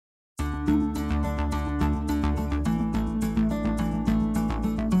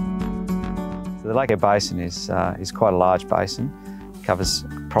The Lake Eyre Basin is quite a large basin. It covers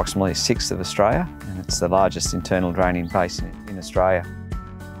approximately a sixth of Australia, and it's the largest internal draining basin in Australia.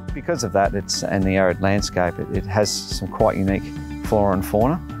 Because of that, and the arid landscape, it has some quite unique flora and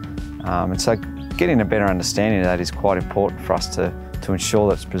fauna. And so getting a better understanding of that is quite important for us to ensure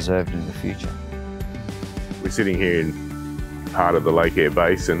that it's preserved in the future. We're sitting here in part of the Lake Eyre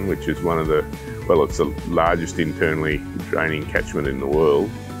Basin, which is one of the, well, it's the largest internally draining catchment in the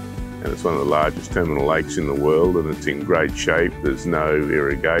world. And it's one of the largest terminal lakes in the world, and it's in great shape. There's no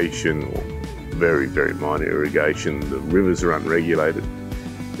irrigation, or very, very minor irrigation. The rivers are unregulated.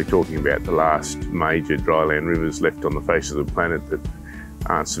 We're talking about the last major dryland rivers left on the face of the planet that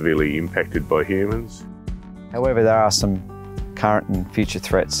aren't severely impacted by humans. However, there are some current and future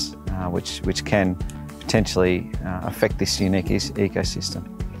threats which can potentially affect this unique ecosystem.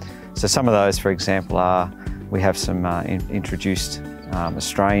 So some of those, for example, are we have some introduced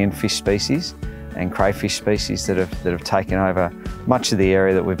Australian fish species and crayfish species that have taken over much of the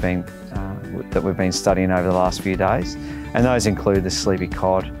area that we've been studying over the last few days, and those include the sleepy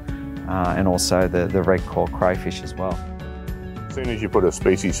cod and also the red claw crayfish as well. As soon as you put a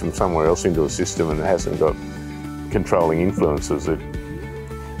species from somewhere else into a system and it hasn't got controlling influences,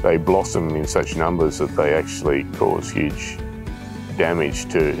 they blossom in such numbers that they actually cause huge damage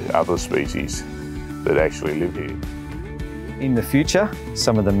to other species that actually live here. In the future,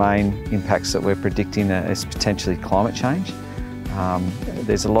 some of the main impacts that we're predicting is potentially climate change.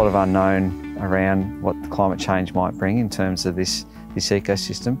 There's a lot of unknown around what climate change might bring in terms of this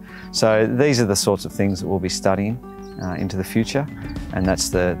ecosystem. So these are the sorts of things that we'll be studying into the future, and that's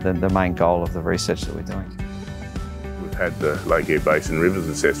the main goal of the research that we're doing. We've had the Lake Eyre Basin Rivers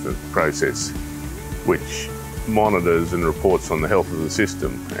Assessment process, which monitors and reports on the health of the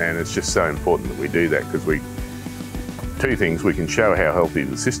system, and it's just so important that we do that, because two things: we can show how healthy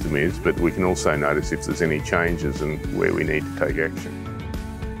the system is, but we can also notice if there's any changes and where we need to take action.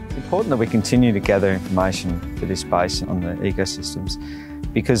 It's important that we continue to gather information for this basin on the ecosystems,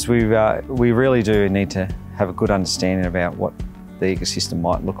 because we really do need to have a good understanding about what the ecosystem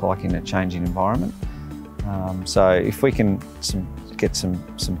might look like in a changing environment. So if we can get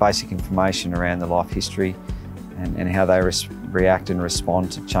some basic information around the life history and how they react and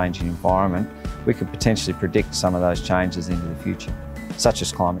respond to changing environment, we could potentially predict some of those changes into the future, such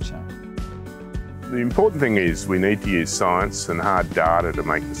as climate change. The important thing is we need to use science and hard data to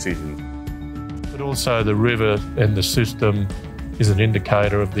make decisions. But also the river and the system is an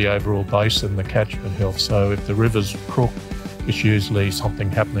indicator of the overall basin, the catchment health. So if the river's crooked, it's usually something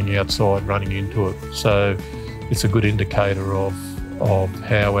happening outside running into it. So it's a good indicator of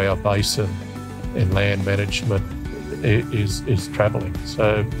how our basin and land management is travelling.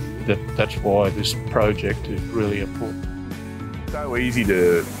 So that's why this project is really important. It's so easy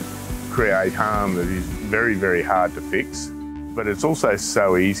to create harm that is very, very hard to fix, but it's also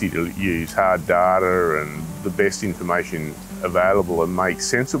so easy to use hard data and the best information available and make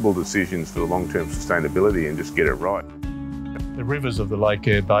sensible decisions for the long-term sustainability and just get it right. The rivers of the Lake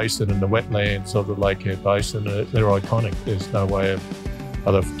Eyre Basin and the wetlands of the Lake Eyre Basin, they're iconic. There's no way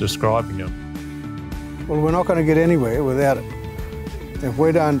of describing them. Well, we're not going to get anywhere without it. If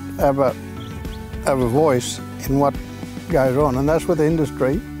we don't have a voice in what goes on, and that's with the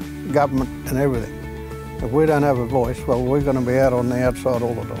industry, government and everything. If we don't have a voice, well, we're going to be out on the outside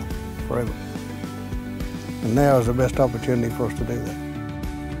all the time, forever. And now is the best opportunity for us to do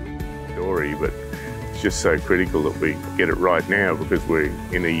that. Story, but it's just so critical that we get it right now, because we're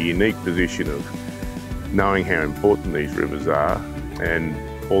in a unique position of knowing how important these rivers are and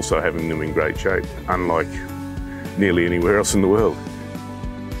also having them in great shape, unlike nearly anywhere else in the world.